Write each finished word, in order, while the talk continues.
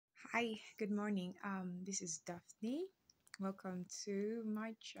Hi, good morning. This is Daphne. Welcome to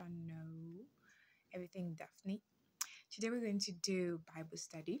my channel, Everything Daphne. Today we're going to do Bible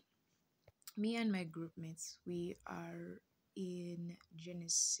study. Me and my group mates, we are in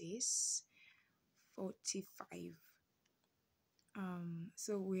Genesis 45.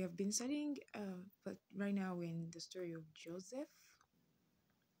 So we have been studying, but right now we're in the story of Joseph.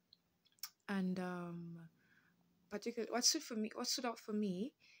 And particularly, what stood out for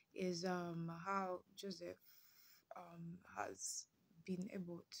me is how Joseph has been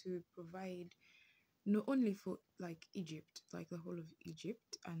able to provide not only for like Egypt, like the whole of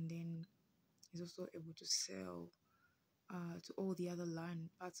Egypt, and then he's also able to sell to all the other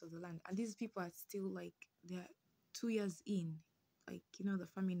parts of the land. And these people are still like they're 2 years in, like the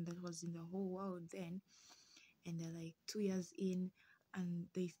famine that was in the whole world then, and they're like 2 years in, and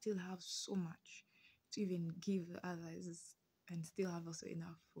they still have so much to even give others, and still have also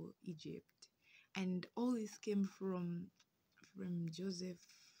enough for Egypt. And all this came from Joseph,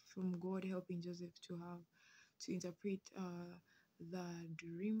 from God helping Joseph to interpret the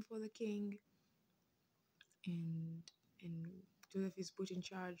dream for the king, and and Joseph is put in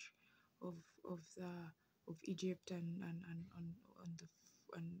charge of of Egypt, and on the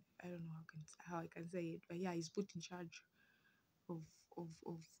and I don't know how I can say it, but yeah, he's put in charge of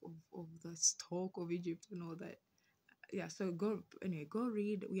of the stock of Egypt and all that. Yeah, so go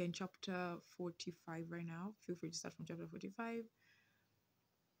read. We are in chapter 45 right now. Feel free to start from chapter 45.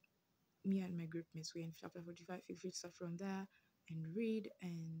 Me and my group mates, we're in chapter 45. Feel free to start from there and read.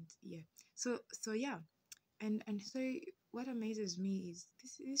 And yeah, so yeah, and so what amazes me is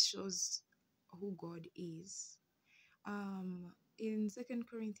this shows who God is. In Second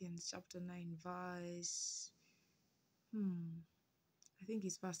Corinthians chapter 9 verse I think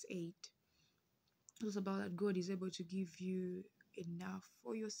it's verse 8. It was about that God is able to give you enough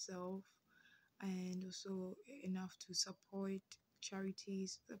for yourself, and also enough to support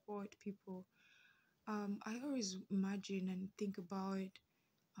charities, support people. I always imagine and think about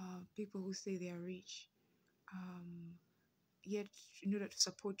people who say they are rich. Yet, in order to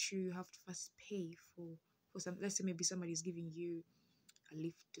support you, you have to first pay for some. Let's say maybe somebody is giving you a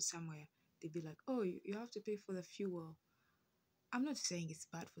lift to somewhere. They'd be like, "Oh, you have to pay for the fuel." I'm not saying it's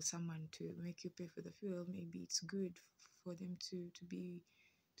bad for someone to make you pay for the fuel. Maybe it's good for them to be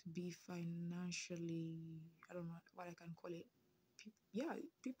financially, I don't know what I can call it. Yeah,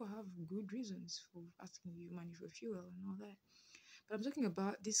 people have good reasons for asking you money for fuel and all that. But I'm talking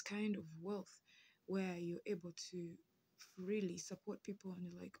about this kind of wealth where you're able to really support people, and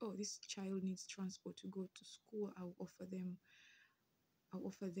you're like, oh, this child needs transport to go to school. I'll offer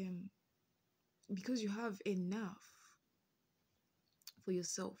them because you have enough for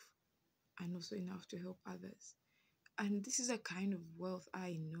yourself and also enough to help others. And this is a kind of wealth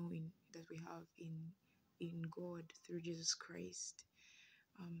I know that we have in God through Jesus Christ.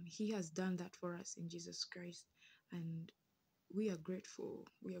 He has done that for us in Jesus Christ, and we are grateful.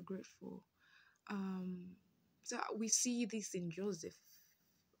 We are grateful. So we see this in Joseph.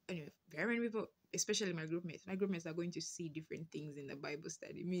 Anyway, very many people, especially my group mates are going to see different things in the Bible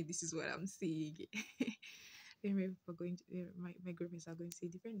study. Me, this is what I'm seeing. Very many people are going to, my group mates are going to see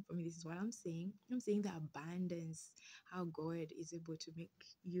different. For me, this is what I'm seeing. I'm seeing the abundance, how God is able to make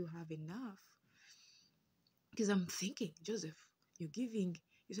you have enough. Because I'm thinking, Joseph, you're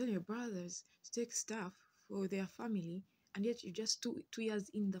telling your brothers to take stuff for their family, and yet you're just 2 years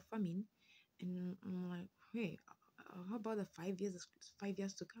in the famine. And I'm like, hey, how about the 5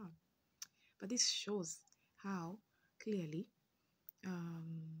 years to come? But this shows how clearly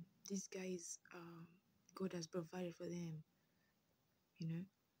these guys, God has provided for them.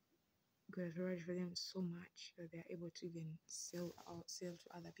 God has provided for them so much that they're able to even sell to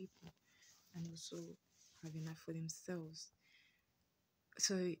other people, and also have enough for themselves.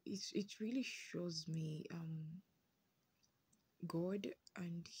 So it really shows me God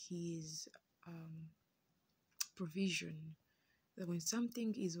and His provision. That when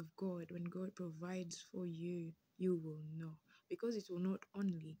something is of God, when God provides for you, you will know, because it will not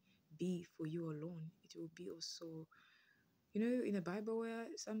only be for you alone. It will be also, in the Bible where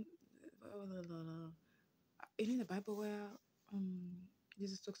in the Bible where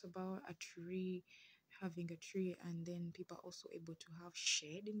Jesus talks about a tree, having a tree, and then people are also able to have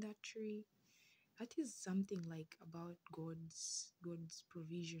shade in that tree. That is something like about God's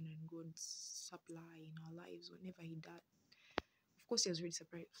provision and God's supply in our lives whenever He does. Of course, He has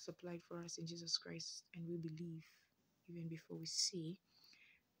already supplied for us in Jesus Christ, and we believe even before we see.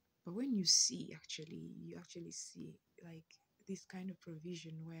 But when you see, you actually see like this kind of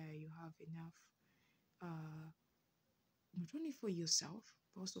provision where you have enough, not only for yourself,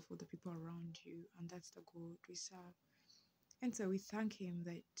 but also for the people around you. And that's the God we serve. And so we thank Him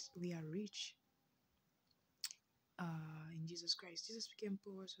that we are rich in Jesus Christ. Jesus became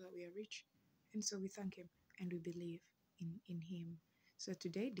poor so that we are rich. And so we thank Him and we believe in Him. So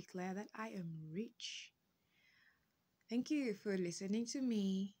today, declare that I am rich. Thank you for listening to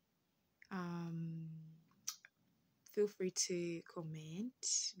me. Um, Feel free to comment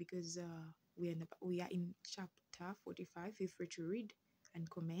because we are in chapter 45. Feel free to read and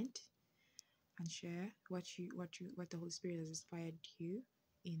comment and share what the Holy Spirit has inspired you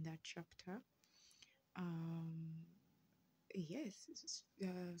in that chapter. Um, yes,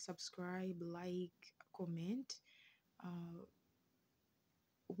 subscribe, like, comment. Uh,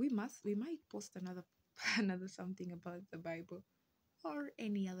 we might post another another something about the Bible or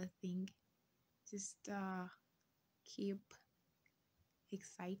any other thing. Just keep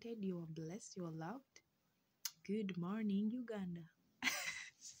excited. You are blessed. You are loved. Good morning, Uganda.